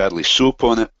using Charolais soap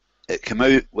on it. It came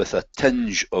out with a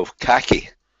tinge of khaki,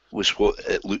 was what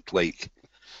it looked like.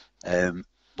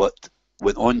 But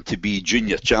went on to be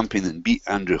junior champion and beat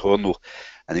Andrew Hornell,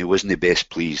 and he wasn't the best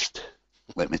pleased,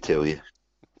 let me tell you.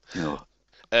 You know.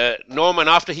 Norman,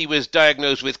 after he was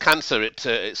diagnosed with cancer,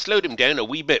 it slowed him down a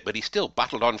wee bit, but he still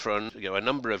battled on for a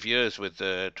number of years with.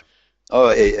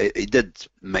 Oh, he did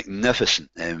magnificent.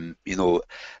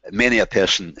 Many a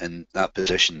person in that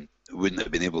position wouldn't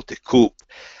have been able to cope.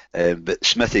 But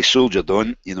Smithy soldiered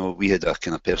on. We had a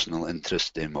kind of personal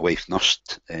interest. My wife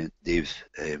nursed Dave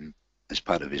as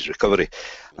part of his recovery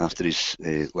after his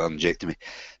laryngectomy.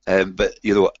 But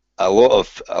a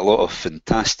lot of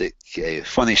fantastic,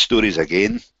 funny stories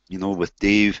again. With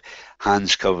Dave,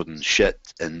 hands covered in shit,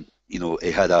 and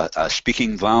he had a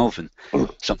speaking valve, and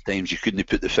sometimes you couldn't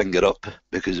put the finger up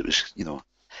because it was,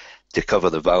 to cover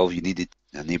the valve you needed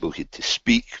to enable him to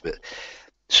speak. But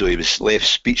so he was left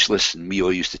speechless, and we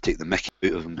all used to take the mickey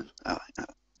out of him.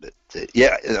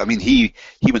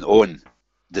 He went on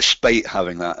despite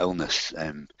having that illness,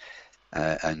 and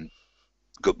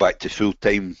got back to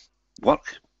full-time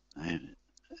work.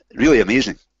 Really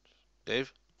amazing.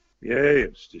 Dave? Yeah,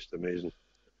 it's just amazing.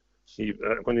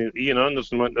 When Ian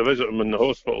Anderson went to visit him in the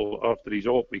hospital after his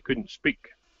op, he couldn't speak.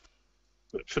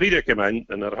 But Frida came in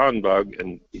her handbag,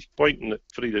 and he's pointing at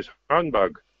Frida's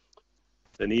handbag.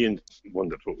 And Ian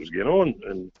wondered what was going on,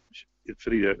 and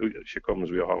Frida, she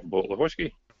comes with a half bottle of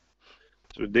whiskey.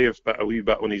 So Dave put a wee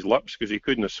bit on his lips because he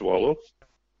couldn't swallow.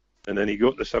 And then he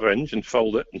got the syringe and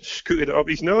filled it and scooted it up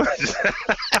his nose.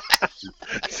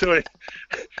 So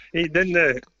he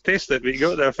didn't test it, but he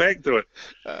got the effect of it.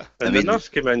 And the nurse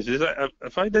came in and says,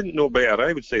 if I didn't know better,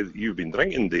 I would say that you've been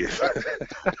drinking, Dave.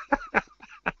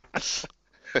 That's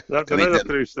another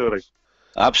true story.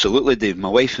 Absolutely, Dave. My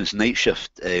wife was night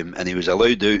shift, and he was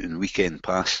allowed out in weekend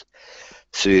pass.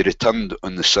 So he returned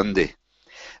on the Sunday.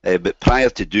 But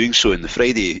prior to doing so, on the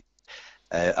Friday,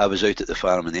 I was out at the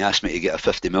farm, and they asked me to get a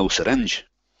 50ml syringe.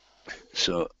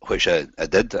 So, which I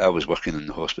did. I was working in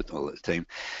the hospital at the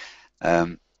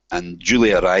time. And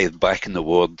Julie arrived back in the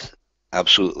ward,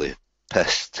 absolutely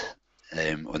pissed,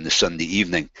 on the Sunday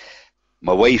evening.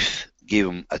 My wife gave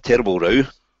him a terrible row.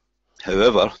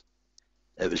 However,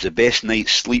 it was the best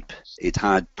night's sleep he'd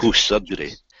had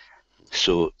post-surgery.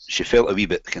 So she felt a wee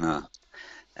bit kind of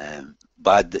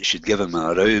bad that she'd given him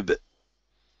a row, but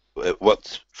it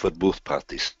worked for both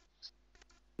parties.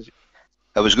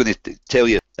 I was going to tell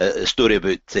you a story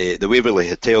about the Waverley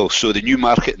Hotel. So the new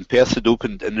market in Perth had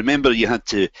opened, and remember you had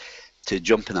to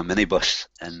jump in a minibus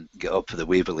and get up to the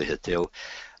Waverley Hotel.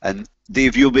 And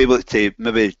Dave, you'll be able to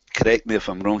maybe correct me if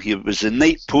I'm wrong here. Was the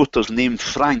night porter's name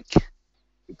Frank?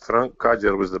 Frank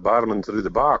Cadger was the barman through the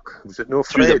back. Was it no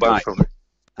Through Fred the back. or something?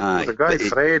 Aye. The guy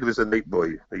Fred was the night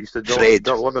boy. I used to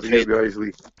deliver you guys.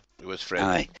 It was Fred.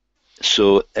 Aye.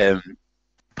 So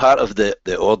part of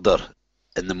the order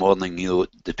in the morning,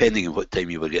 depending on what time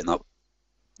you were getting up,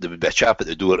 there would be a chap at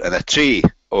the door and a tray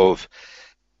of,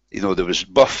 there was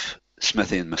Buff,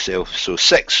 Smithy and myself. So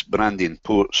 6 brandy and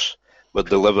ports were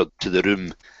delivered to the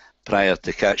room prior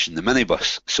to catching the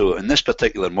minibus. So in this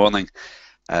particular morning,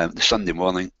 the Sunday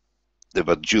morning, they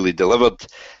were duly delivered.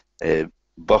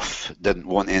 Buff didn't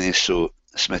want any, so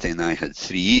Smithy and I had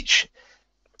 3 each.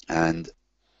 And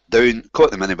down,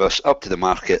 caught the minibus, up to the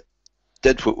market,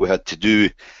 did what we had to do,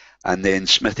 and then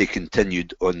Smithy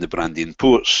continued on the brandy and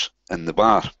ports in the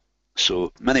bar.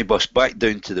 So minibus back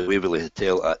down to the Waverley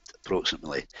Hotel at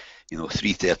approximately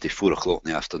 3:30, 4 o'clock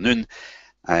in the afternoon.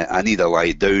 I need a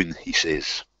lie down, he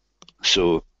says.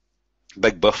 So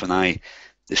Big Buff and I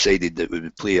decided that we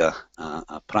would play a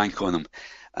prank on him,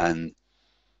 and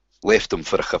left him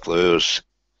for a couple of hours.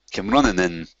 Came running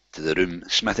in to the room.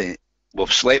 Smithy,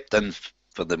 we've slept in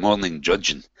for the morning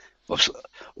judging.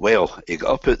 Well, he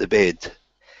got up out the bed,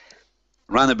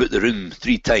 ran about the room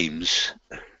 3 times,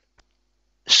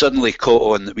 suddenly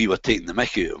caught on that we were taking the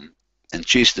mickey out of him, and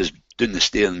chased us down the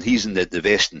stairs, and he's in the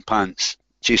vest and pants,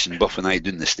 chasing Buff and I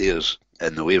down the stairs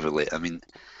in the Waverley. I mean,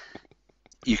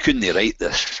 you couldn't write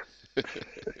this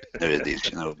nowadays,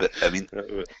 but I mean...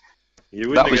 You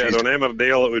wouldn't get it on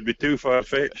Emmerdale, it would be too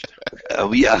far-fetched.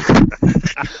 Yeah.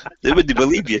 They wouldn't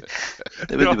believe you.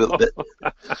 They wouldn't believe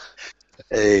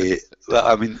it. Well,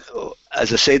 I mean,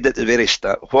 as I said at the very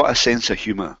start, what a sense of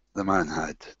humour the man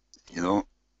had,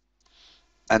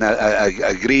 And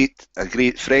a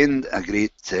great friend, a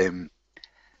great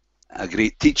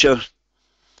teacher,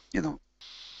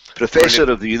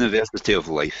 Professor of the University of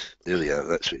Life. There we are,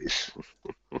 that's what it is.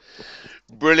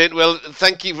 Brilliant. Well,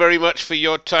 thank you very much for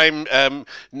your time,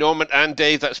 Norman and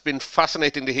Dave. That's been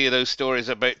fascinating to hear those stories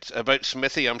about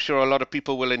Smithy. I'm sure a lot of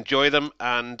people will enjoy them,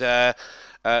 and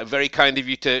very kind of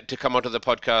you to come onto the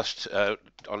podcast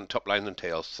on Top Lines and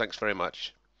Tales. Thanks very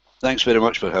much. Thanks very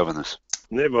much for having us.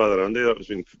 No bother, Andy. That has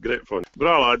been great fun.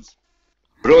 Bra, lads.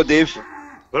 Bro, Dave.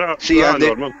 Bra, see you, Andy.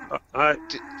 Norman.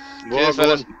 Cheers,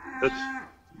 fellas.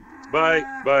 Bye.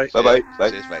 Bye. Bye-bye. Bye.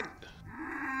 Cheers, mate.